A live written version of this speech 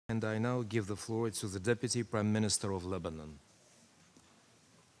And I now give the floor to the Deputy Prime Minister of Lebanon.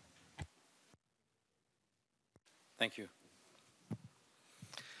 Thank you.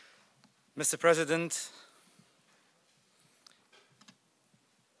 Mr. President,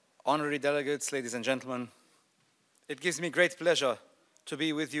 honorary delegates, ladies and gentlemen, it gives me great pleasure to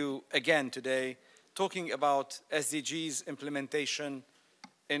be with you again today, talking about SDGs implementation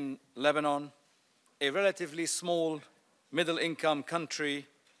in Lebanon, a relatively small middle-income country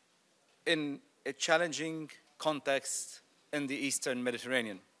in a challenging context in the Eastern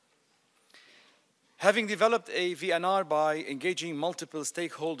Mediterranean. Having developed a VNR by engaging multiple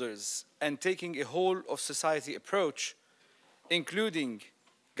stakeholders and taking a whole-of-society approach, including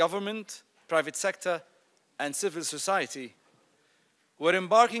government, private sector, and civil society, we're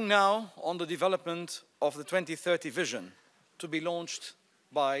embarking now on the development of the 2030 vision to be launched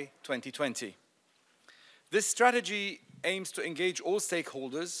by 2020. This strategy aims to engage all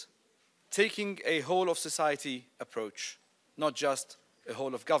stakeholders, taking a whole-of-society approach, not just a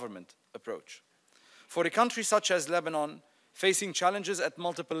whole-of-government approach. For a country such as Lebanon, facing challenges at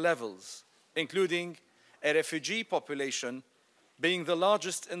multiple levels, including a refugee population being the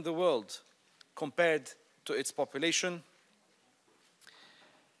largest in the world compared to its population,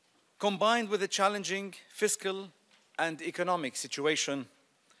 combined with a challenging fiscal and economic situation,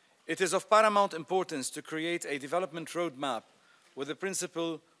 it is of paramount importance to create a development roadmap with the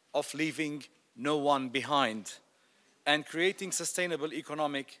principle of leaving no one behind and creating sustainable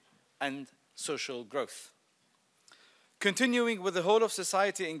economic and social growth. Continuing with the whole of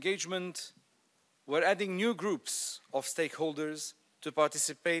society engagement, we're adding new groups of stakeholders to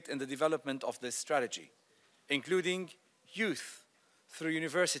participate in the development of this strategy, including youth through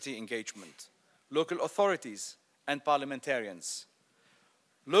university engagement, local authorities and parliamentarians.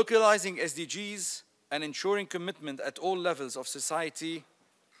 Localizing SDGs and ensuring commitment at all levels of society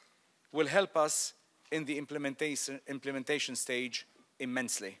will help us in the implementation stage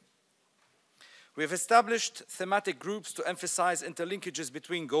immensely. We have established thematic groups to emphasize interlinkages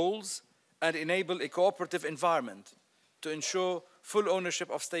between goals and enable a cooperative environment to ensure full ownership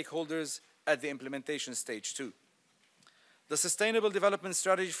of stakeholders at the implementation stage too. The Sustainable Development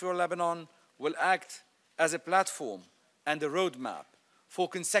Strategy for Lebanon will act as a platform and a roadmap for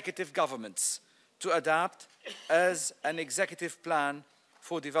consecutive governments to adapt as an executive plan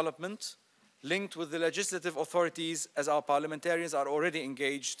for development linked with the legislative authorities, as our parliamentarians are already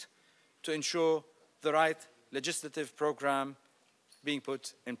engaged to ensure the right legislative program being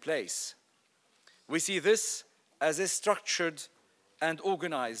put in place. We see this as a structured and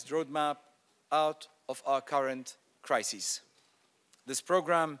organized roadmap out of our current crises. This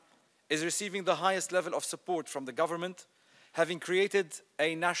program is receiving the highest level of support from the government, having created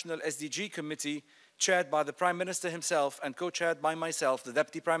a national SDG committee chaired by the Prime Minister himself and co-chaired by myself, the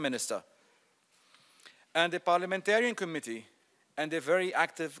Deputy Prime Minister, and a parliamentarian committee and a very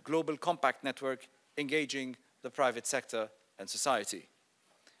active global compact network engaging the private sector and society.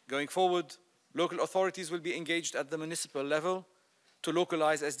 Going forward, local authorities will be engaged at the municipal level to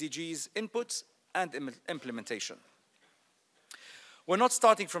localize SDGs inputs and implementation. We're not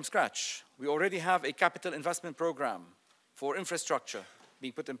starting from scratch. We already have a capital investment program for infrastructure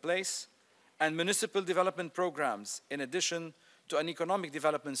being put in place and municipal development programs in addition to an economic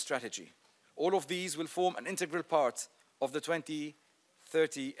development strategy. All of these will form an integral part of the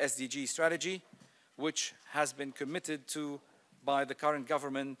 2030 SDG strategy, which has been committed to by the current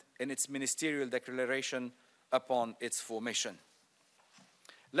government in its ministerial declaration upon its formation.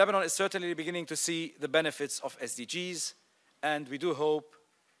 Lebanon is certainly beginning to see the benefits of SDGs, and we do hope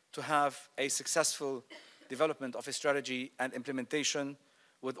to have a successful development of a strategy and implementation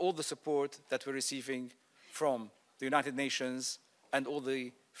with all the support that we're receiving from the United Nations and all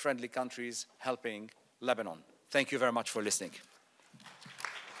the friendly countries helping Lebanon. Thank you very much for listening.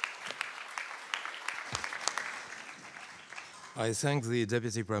 I thank the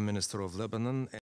Deputy Prime Minister of Lebanon.